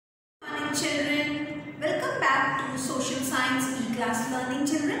morning children. Welcome back to Social Science E-Class Learning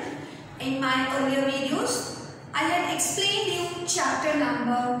children. In my earlier videos, I had explained you chapter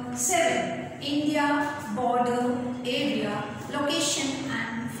number 7, India, Border, Area, Location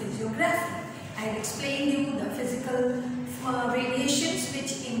and Physiography. I had explained you the physical variations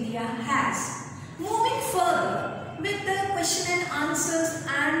which India has. Moving further with the question and answers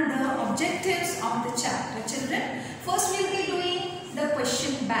and the objectives of the chapter children. First we will be doing the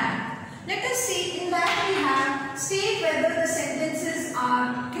question bank. Let us see, in that we have state whether the sentences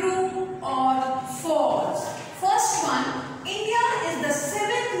are true or false. First one, India is the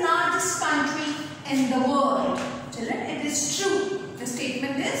 7th largest country in the world. Children, it is true. The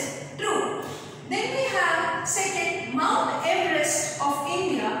statement is true. Then we have second, Mount Everest of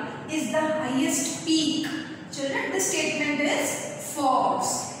India is the highest peak. Children, the statement is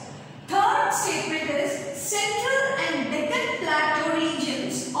false. Third statement is Central and Deccan Plateau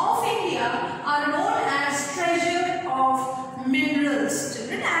regions of India are known as treasure of minerals.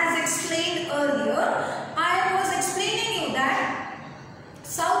 Children, as explained earlier, I was explaining you that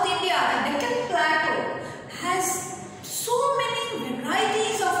South India, the Deccan Plateau, has so many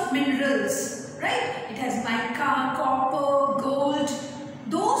varieties of minerals, right? It has mica, copper, gold.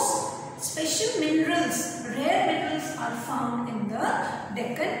 Those special minerals, rare minerals are found in the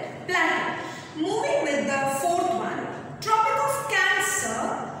Deccan Plateau. Moving with the fourth one, Tropic of Cancer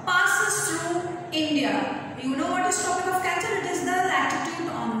passes through India. You know what is Tropic of Cancer? It is the latitude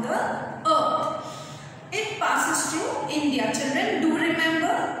on the earth. It passes through India. Children, do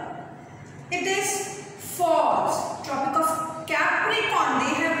remember, it is false. Tropic of Capricorn,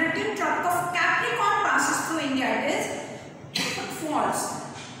 they have written Tropic of Capricorn passes through India. It is false.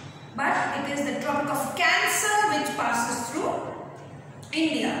 But it is the Tropic of Cancer which passes through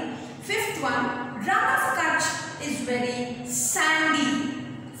India. Fifth one, Run of Kutch is very sandy.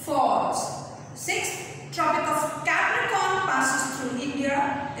 False. Sixth, Tropic of Capricorn passes through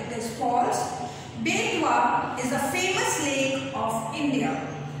India. It is false. Betwa is a famous lake of India.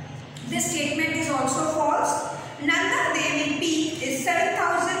 This statement is also false. Nanda Devi Peak is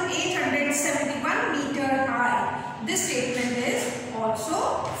 7,871 meter high. This statement is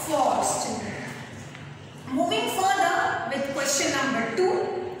also false, children. Moving further with question number 2.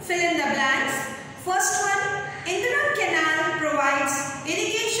 Fill in the blanks. First one, Indira Canal provides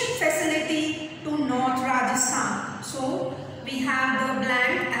irrigation facility to North Rajasthan. So, we have the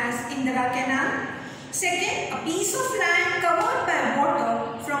blank as Indira Canal. Second, a piece of land covered by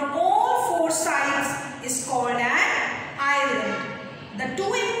water from all 4 sides is called an island. The 2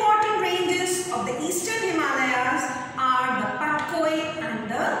 important ranges of the eastern Himalayas are the Patkoi and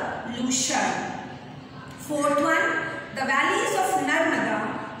the Lushai. Fourth one, the valleys of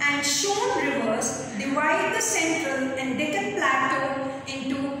Narmada and Shon rivers divide the central and Deccan plateau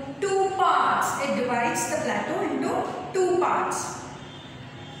into 2 parts. It divides the plateau into 2 parts.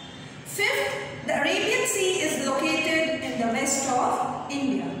 Fifth, the Arabian Sea is located in the west of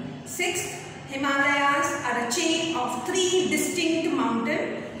India. Sixth, Himalayas are a chain of 3 distinct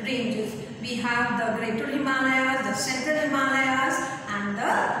mountain ranges. We have the Greater Himalayas, the Central Himalayas and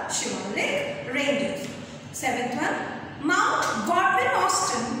the Shivalik ranges. Seventh one, Mount Godwin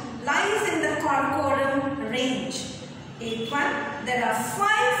Austen lies in the Karakoram range. Eighth one, there are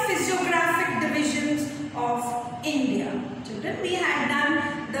 5 physiographic divisions of India. Children, we had done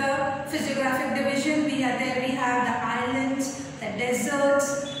the physiographic division. We have the islands, the deserts,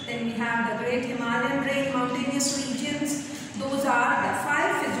 then we have the Great Himalayan range, mountainous regions. Those are the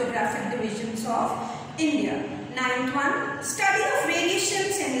 5 physiographic divisions of India. Ninth one, study of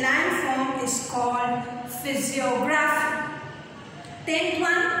variations in landform is called physiography. 10th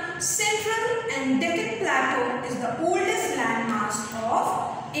one, Central and Deccan Plateau is the oldest landmass of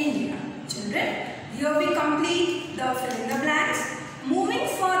India. Children, here we complete the fill in the blanks. Moving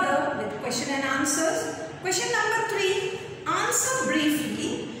further with question and answers. Question number 3, answer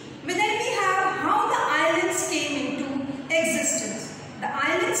briefly. Then we have how the islands came into existence. The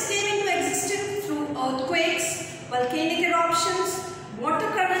islands came into existence through earthquakes, volcanic eruptions, water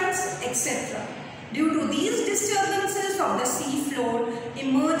currents, etc. Due to these disturbances of the sea floor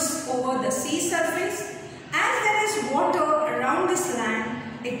emerged over the sea surface. As there is water around this land,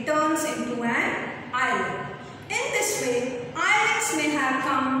 it turns into an island. In this way, islands may have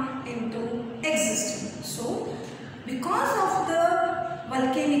come into existence. So, because of the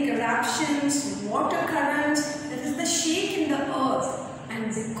volcanic eruptions, water currents, there is the shake in the earth, and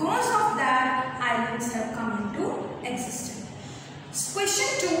because of that, islands have come into existence. Question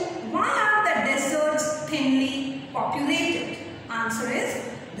 2, why are the deserts thinly populated? Answer is,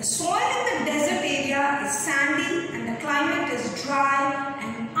 the soil in the desert area is sandy and the climate is dry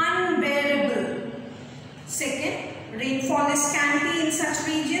and unbearable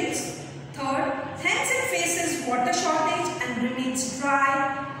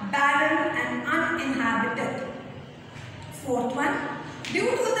Fourth one, due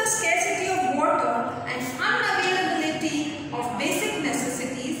to the scarcity of water and unavailability of basic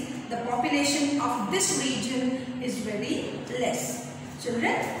necessities, the population of this region is very less.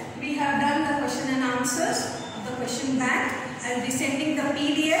 Children, we have done the question and answers of the question bank. I will be sending the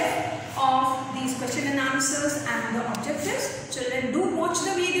PDF of these question and answers and the objectives. Children, do watch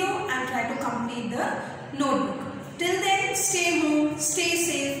the video and try to complete the notebook. Till then, stay home, stay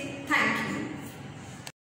safe. Thank you.